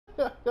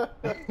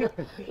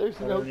There's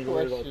I no don't need to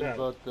worry question that.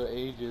 about the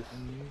Aegis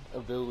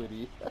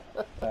ability.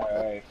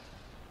 Alright.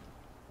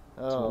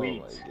 Oh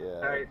Sweet. my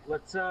god. Alright,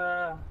 let's You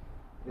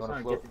just wanna want to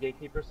get float? the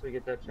gatekeeper so we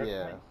get that Yeah,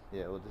 checkpoint.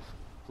 yeah, we'll just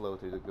flow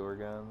through the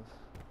Gorgons.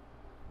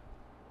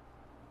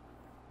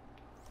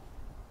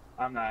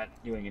 I'm not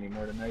doing any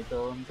more tonight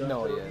though. I'm done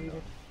No, for yeah, the no.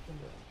 meeting. Yeah,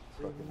 it's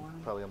 3 in the fucking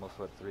morning. probably almost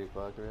what 3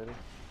 o'clock already.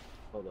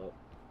 Hold up. Hold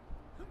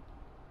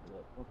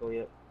up. Don't go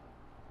yet.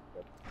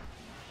 Yep.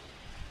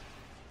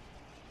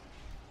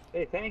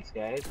 Hey, thanks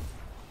guys.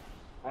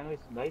 Finally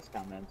some nice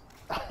comments.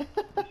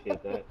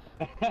 Appreciate that.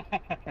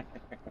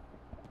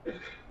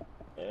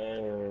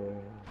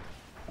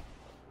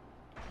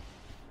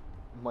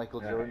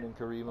 Michael Jordan and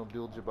Kareem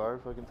Abdul-Jabbar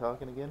fucking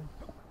talking again.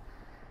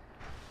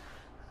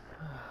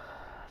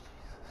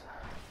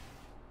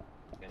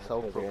 Jesus.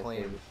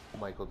 Self-proclaimed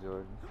Michael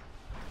Jordan.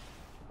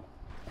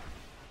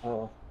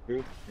 Oh,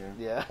 true?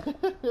 Yeah.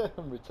 Yeah.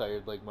 I'm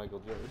retired like Michael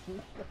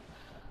Jordan.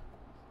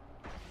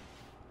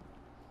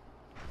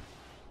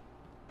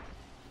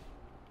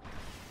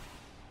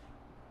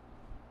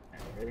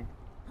 Ready?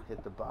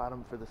 Hit the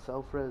bottom for the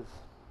self-res.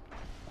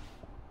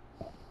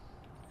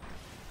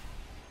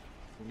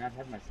 Do not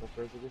have my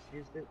self-res, I just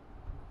used it.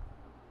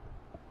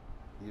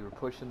 You were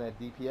pushing that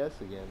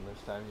DPS again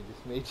this time. You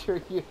just made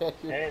sure you had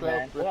your Hey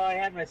man, well I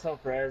had my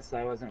self-res, so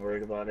I wasn't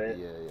worried about it.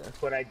 Yeah, yeah.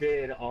 But I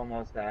did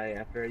almost die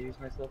after I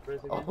used my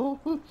self-res again. Oh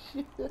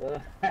shit!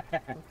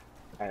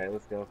 Alright,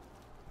 let's go.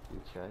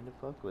 You're trying to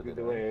fuck with it.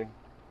 Either way,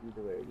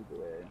 either way,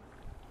 either way.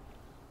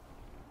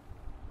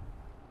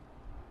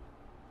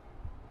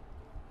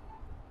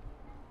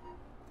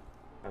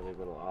 Probably a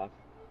little off.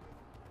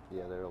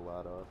 Yeah, they're a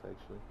lot off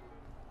actually.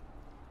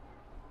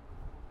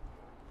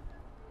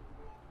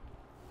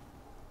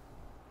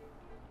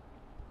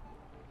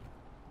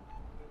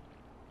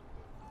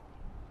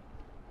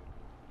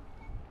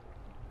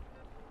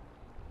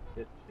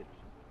 Shit, shit, shit.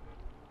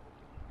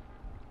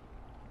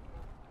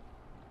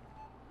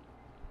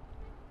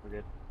 We're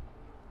good.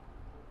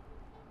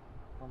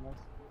 Almost.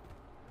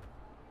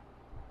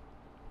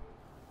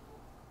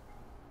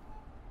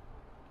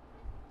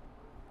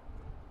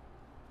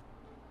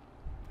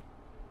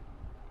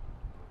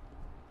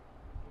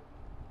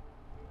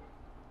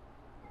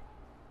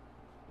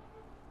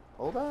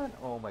 Hold on!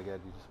 Oh my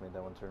god, you just made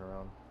that one turn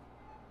around.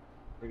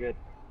 We're good.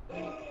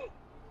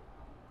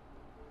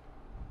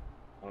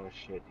 Oh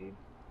shit, dude.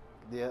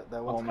 Yeah,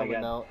 that one's coming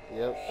out.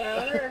 Yep.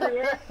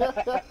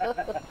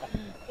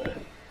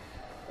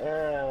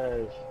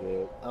 Oh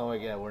shit. Oh my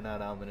god, we're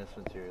not ominous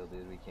material,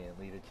 dude. We can't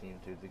lead a team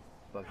through the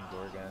fucking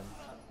Gorgons.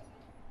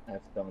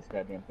 That's the dumbest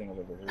goddamn thing I've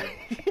ever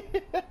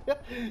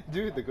heard.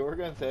 Dude, the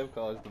Gorgons have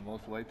caused the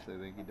most wipes, I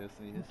think, in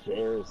Destiny history.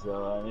 Who cares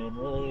though? I mean,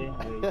 really?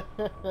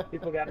 Like,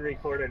 people gotta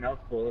record enough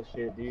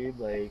bullshit, dude.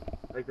 Like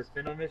the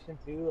spindle mission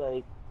too.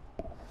 Like,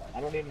 I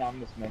don't need an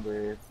Omnis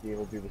member to be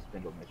able to do the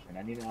spindle mission.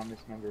 I need an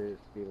Omnis member to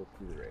be able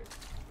to do the raid.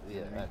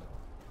 Yeah,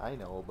 I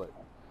know, but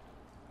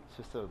it's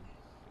just a,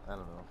 I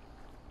don't know.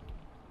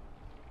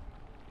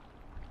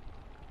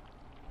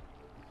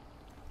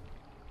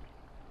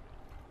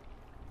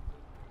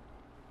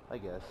 I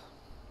guess.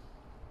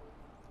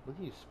 Look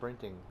at you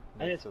sprinting.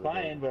 And it's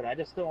fine, but I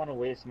just don't want to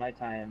waste my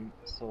time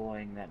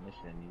soloing that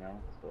mission, you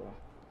know? So,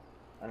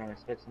 I don't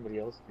expect somebody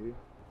else to.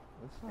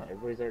 It's not.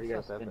 Everybody's already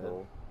got a that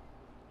spindle.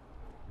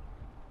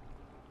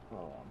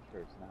 Oh, I'm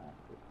sure it's not.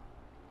 But...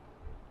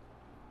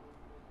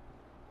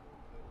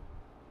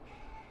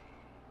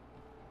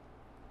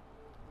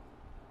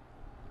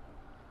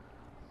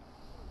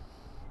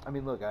 I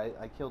mean, look,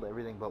 I killed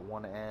everything but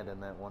one ad in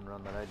that one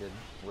run that I did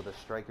with a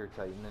Striker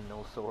Titan and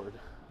no sword.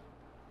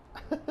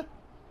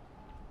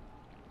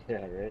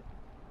 Yeah, right?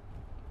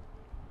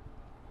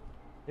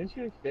 Didn't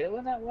you fail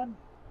in that one?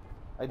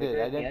 I did.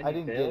 I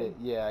didn't get it.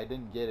 Yeah, I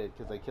didn't get it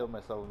because I killed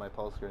myself with my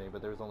pulse grenade,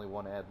 but there was only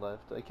one ad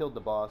left. I killed the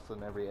boss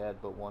in every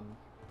ad but one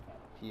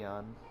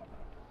peon.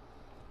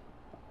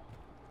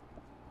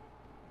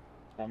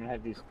 I'm gonna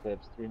have these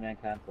clips: 3-man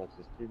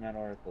complexes, 3-man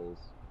oracles,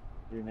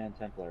 3-man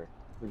Templar,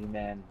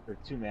 3-man or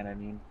 2-man. I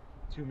mean,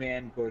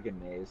 2-man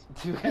Gorgon maze.